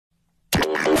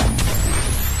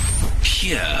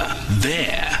Here,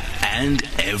 there, and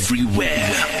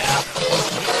everywhere.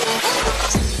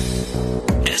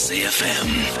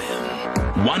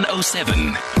 SAFM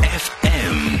 107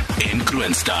 FM in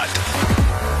Kroonstad.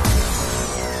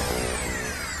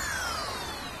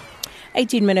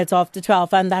 18 minutes after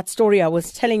 12, and that story I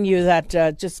was telling you that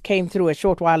just came through a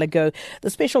short while ago. The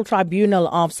Special Tribunal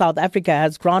of South Africa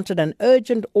has granted an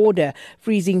urgent order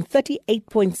freezing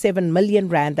 38.7 million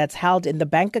rand that's held in the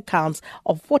bank accounts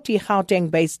of 40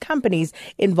 Gauteng-based companies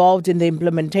involved in the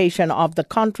implementation of the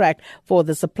contract for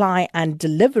the supply and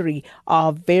delivery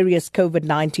of various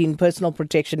COVID-19 personal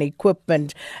protection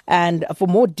equipment. And for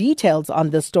more details on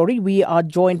this story, we are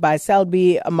joined by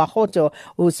Selby Mahoto,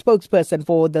 who's spokesperson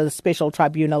for the Special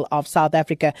Tribunal of South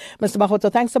Africa. Mr.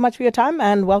 Mahoto, thanks so much for your time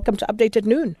and welcome to Update at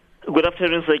Noon. Good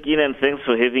afternoon, Sakina, and thanks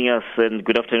for having us, and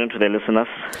good afternoon to the listeners.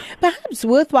 Perhaps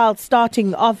worthwhile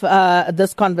starting off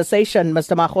this conversation,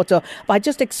 Mr. Mahoto, by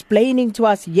just explaining to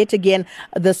us yet again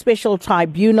the Special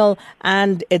Tribunal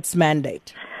and its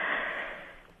mandate.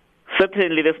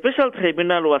 Certainly, the Special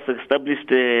Tribunal was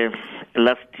established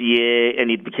last year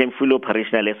and it became fully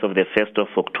operational as of the 1st of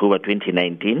October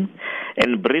 2019.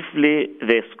 And briefly,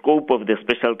 the scope of the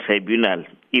Special Tribunal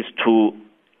is to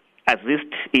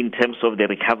assist in terms of the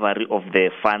recovery of the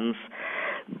funds,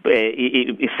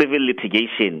 civil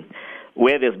litigation,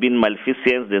 where there's been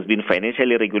malfeasance, there's been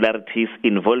financial irregularities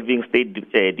involving state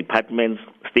departments,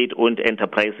 state-owned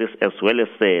enterprises, as well as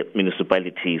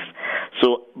municipalities.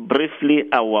 So briefly,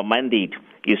 our mandate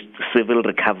is civil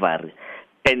recovery.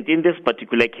 And in this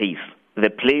particular case, the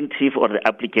plaintiff or the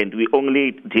applicant, we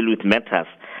only deal with matters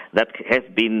that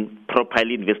have been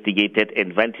properly investigated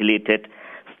and ventilated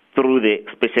through the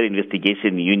Special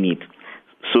Investigation Unit.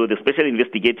 So the Special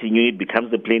Investigating Unit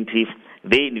becomes the plaintiff,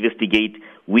 they investigate,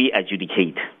 we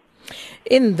adjudicate.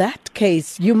 In that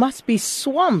case, you must be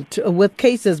swamped with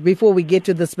cases before we get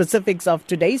to the specifics of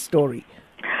today's story.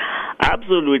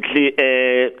 Absolutely.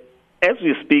 As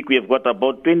we speak, we have got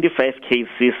about 25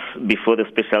 cases before the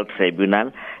Special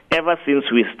Tribunal. Ever since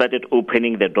we started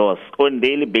opening the doors, on a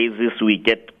daily basis we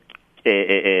get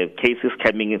cases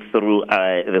coming through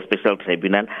the Special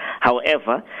Tribunal.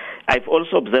 However, I've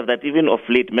also observed that even of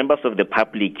late, members of the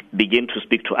public begin to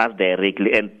speak to us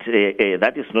directly, and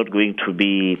that is not going to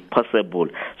be possible.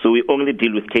 So we only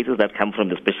deal with cases that come from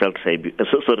the Special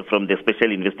from the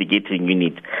Special Investigating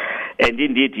Unit. And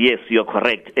indeed, yes, you are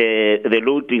correct. The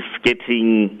load is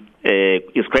getting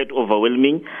is quite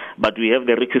overwhelming, but we have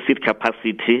the requisite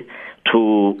capacity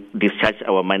to discharge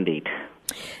our mandate.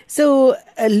 So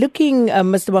looking,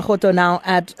 Mr. Mahoto, now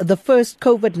at the first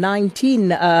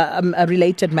COVID-19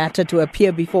 related matter to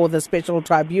appear before the Special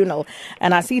Tribunal,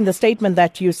 and I see in the statement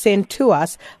that you sent to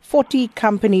us, 40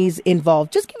 companies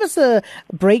involved. Just give us a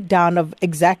breakdown of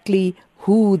exactly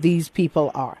who these people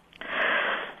are.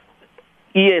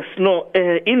 Yes, no.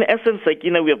 In essence,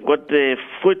 Sakina, we have got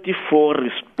 44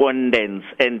 respondents,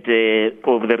 and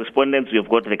of the respondents, we have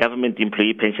got the Government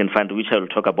Employee Pension Fund, which I will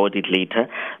talk about it later.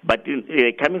 But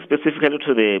coming specifically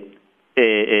to the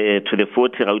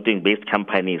 40 Gauteng-based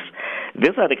companies,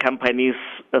 these are the companies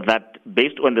that,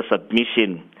 based on the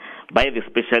submission by the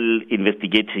Special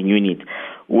Investigating Unit,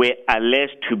 were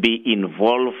alleged to be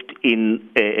involved in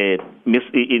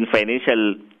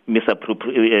financial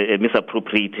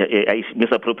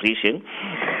misappropriation,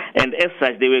 and as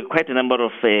such, there were quite a number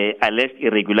of alleged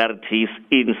irregularities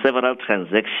in several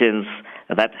transactions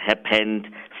that happened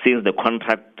since the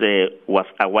contract was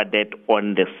awarded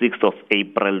on the 6th of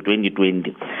April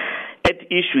 2020. At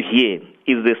issue here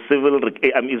is the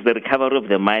recovery of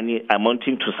the money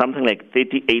amounting to something like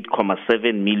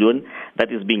 38.7 million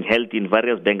that is being held in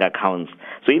various bank accounts.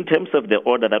 So in terms of the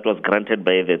order that was granted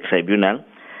by the tribunal,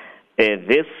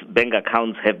 these bank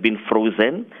accounts have been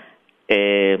frozen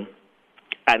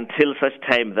until such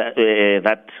time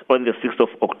that on the 6th of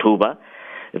October,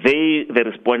 the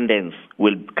respondents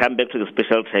will come back to the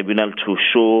Special Tribunal to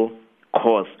show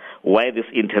cause why this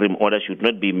interim order should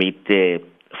not be made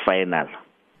final.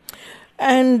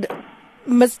 And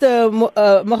Mr.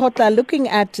 Mahotla, looking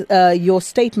at your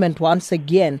statement once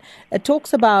again, it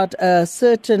talks about a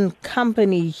certain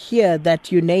company here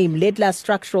that you name, Ledla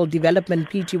Structural Development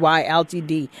Pty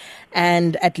Ltd,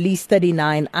 and at least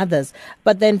 39 others.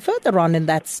 But then further on in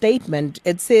that statement,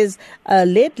 it says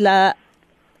Ledla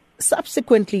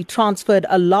subsequently transferred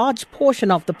a large portion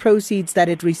of the proceeds that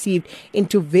it received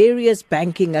into various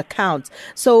banking accounts.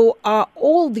 So are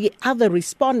all the other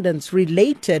respondents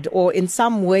related or in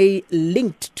some way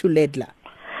linked to Ledla?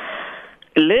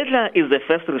 Ledla is the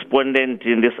first respondent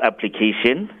in this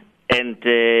application, and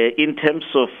in terms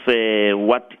of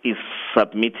what is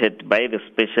submitted by the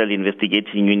Special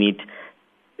Investigating Unit,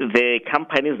 the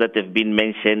companies that have been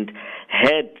mentioned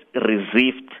had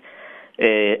received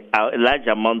large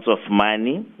amounts of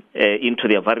money into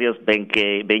their various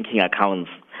banking accounts.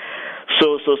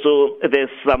 So there's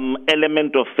some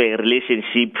element of a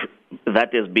relationship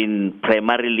that has been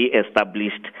primarily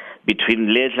established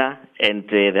between Leisure and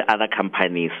the other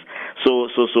companies. So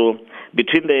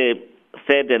between the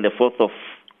 3rd and the 4th of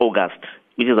August,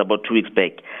 which is about 2 weeks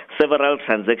back, several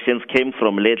transactions came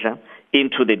from Leisure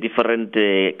into the different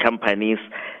companies,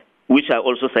 which are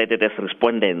also cited as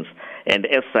respondents. And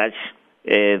as such,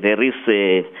 there is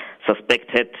a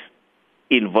suspected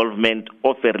involvement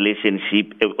of a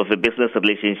relationship, of a business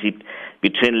relationship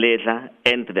between Leisure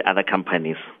and the other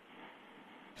companies.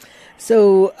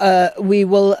 So we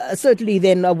will certainly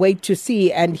then wait to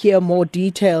see and hear more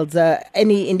details.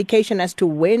 Any indication as to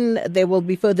when there will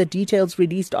be further details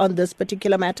released on this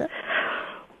particular matter?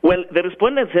 Well, the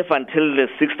respondents have until the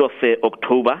 6th of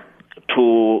October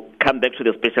to come back to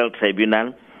the Special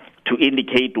Tribunal to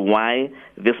indicate why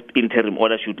this interim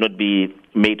order should not be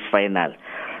made final.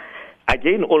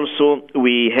 Again, also,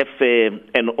 we have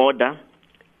an order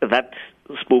that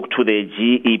spoke to the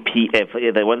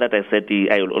GEPF, the one that I said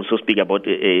I will also speak about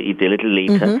it a little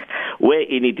later,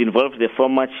 wherein it involves the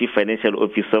former Chief Financial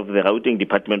Officer of the Gauteng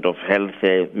Department of Health,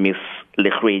 Ms.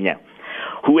 Lehlwenya,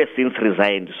 who has since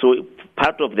resigned. So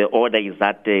part of the order is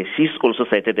that she's also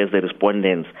cited as a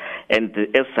respondent, and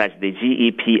as such, the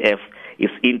GEPF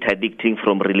is interdicting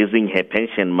from releasing her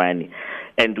pension money.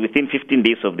 And within 15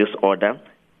 days of this order,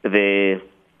 the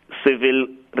civil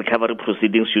recovery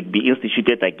proceedings should be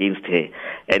instituted against her.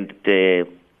 And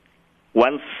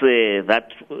once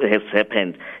that has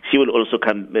happened, she will also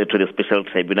come to the Special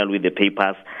Tribunal with the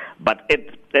papers. But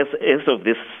as of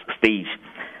this stage,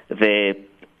 the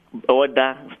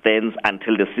order stands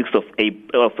until the 6th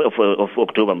of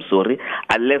October,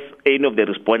 unless any of the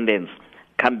respondents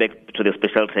come back to the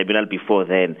Special Tribunal before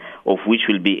then, of which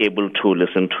will be able to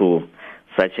listen to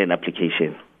such an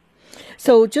application.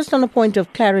 So just on a point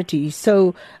of clarity,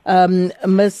 so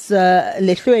Ms.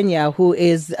 Lehlwenya, who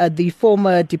is the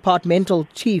former departmental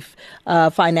chief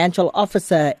financial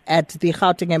officer at the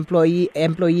Gauteng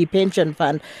Employee Pension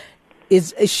Fund,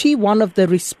 is she one of the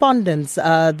respondents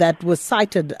that was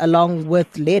cited along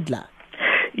with Ledla?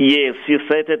 Yes, she's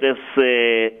cited as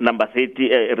number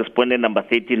 30, respondent number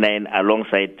 39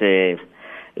 alongside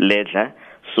Ledla.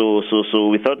 So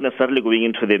without necessarily going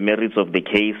into the merits of the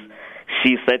case,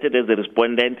 she cited as a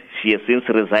respondent. She has since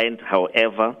resigned.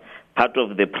 However, part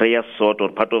of the prayer sought or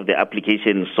part of the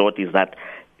application sought is that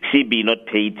she be not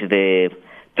paid the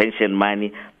pension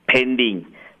money pending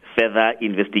further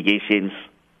investigations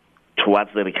towards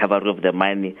the recovery of the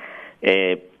money.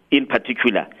 In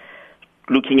particular,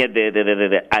 looking at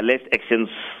the alleged actions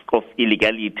of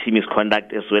illegality,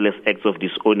 misconduct, as well as acts of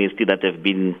dishonesty that have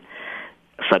been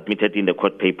submitted in the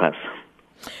court papers.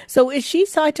 So is she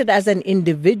cited as an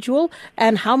individual,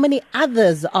 and how many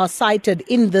others are cited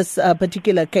in this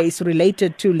particular case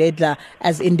related to Ledla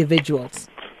as individuals?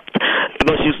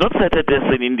 No, she's not cited as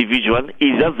an individual.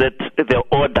 It's just that the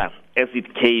order, as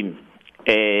it came,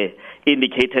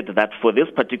 indicated that for this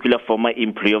particular former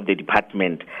employee of the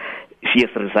department, she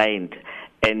has resigned,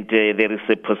 and there is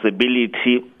a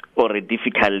possibility or a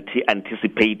difficulty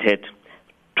anticipated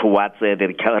towards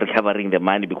recovering the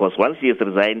money, because once she has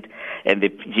resigned and the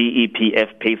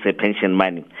GEPF pays her pension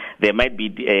money, there might be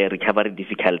recovery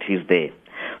difficulties there.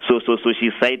 So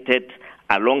she's cited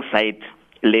alongside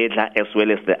Ledla as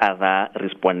well as the other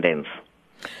respondents.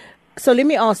 So let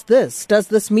me ask this. Does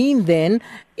this mean then,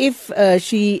 if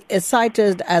she is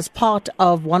cited as part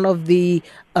of one of the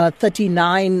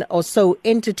 39 or so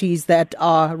entities that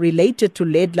are related to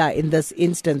Ledla in this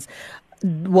instance,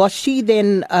 was she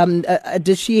then,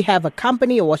 does she have a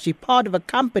company, or was she part of a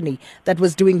company that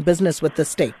was doing business with the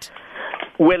state?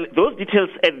 Well, those details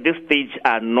at this stage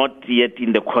are not yet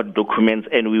in the court documents,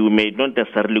 and we may not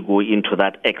necessarily go into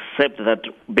that, except that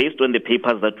based on the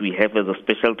papers that we have as a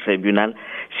special tribunal,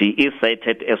 she is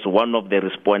cited as one of the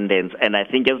respondents. And I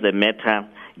think as the matter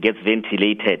gets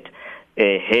ventilated,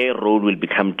 her role will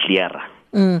become clearer.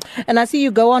 And I see you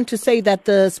go on to say that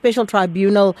the Special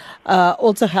Tribunal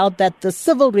also held that the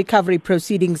civil recovery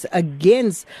proceedings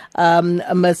against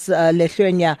Ms.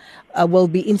 Lehlwenya will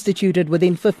be instituted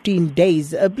within 15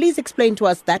 days. Please explain to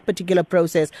us that particular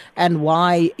process and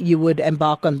why you would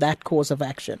embark on that course of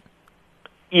action.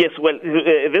 Yes, well,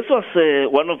 this was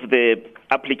one of the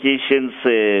applications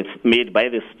made by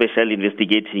the Special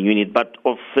Investigating Unit, but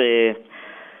what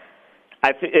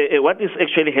is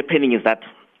actually happening is that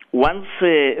once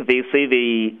they say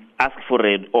they ask for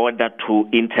an order to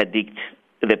interdict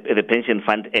the pension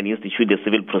fund and institute the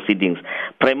civil proceedings.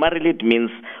 Primarily, it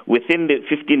means within the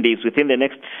 15 days, within the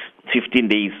next 15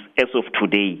 days, as of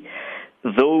today,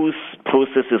 those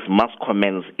processes must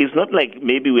commence. It's not like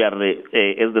maybe we are,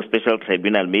 as the special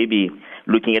tribunal, maybe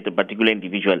looking at a particular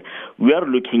individual. We are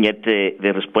looking at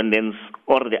the respondents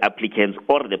or the applicants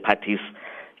or the parties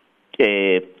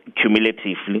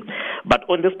cumulatively. But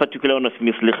on this particular one of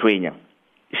Ms. Lechuenya,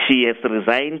 she has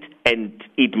resigned, and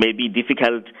it may be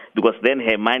difficult because then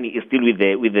her money is still with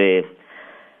the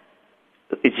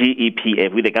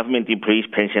GEPF, with the Government Employees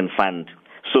Pension Fund.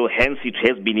 So hence it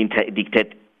has been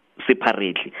interdicted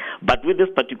separately. But with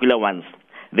these particular ones,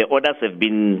 the orders have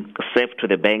been served to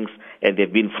the banks and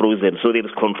they've been frozen. So there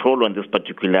is control on this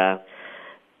particular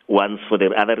ones for the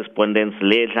other respondents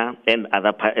later and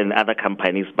other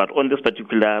companies. But on this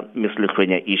particular Ms.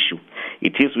 Lechuenya issue,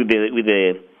 it is with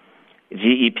the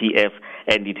GEPF,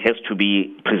 and it has to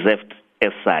be preserved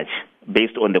as such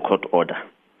based on the court order.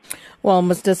 Well,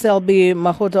 Mr. Selby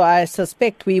Mahoto, I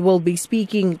suspect we will be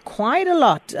speaking quite a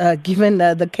lot given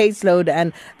the caseload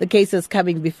and the cases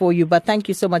coming before you. But thank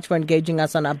you so much for engaging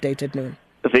us on Updated Noon.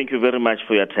 Thank you very much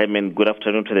for your time, and good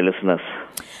afternoon to the listeners.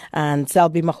 And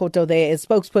Selby Mahoto there is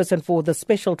spokesperson for the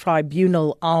Special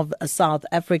Tribunal of South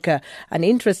Africa. And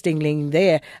interestingly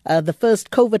there, the first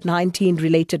COVID-19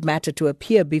 related matter to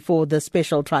appear before the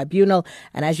Special Tribunal.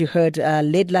 And as you heard,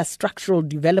 Ledla Structural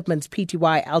Developments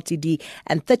Pty Ltd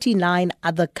and 39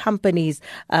 other companies,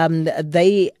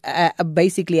 they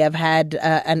basically have had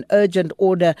an urgent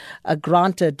order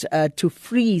granted to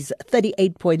freeze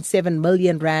 38.7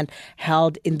 million rand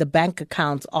held in the bank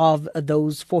accounts of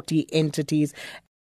those 40 entities.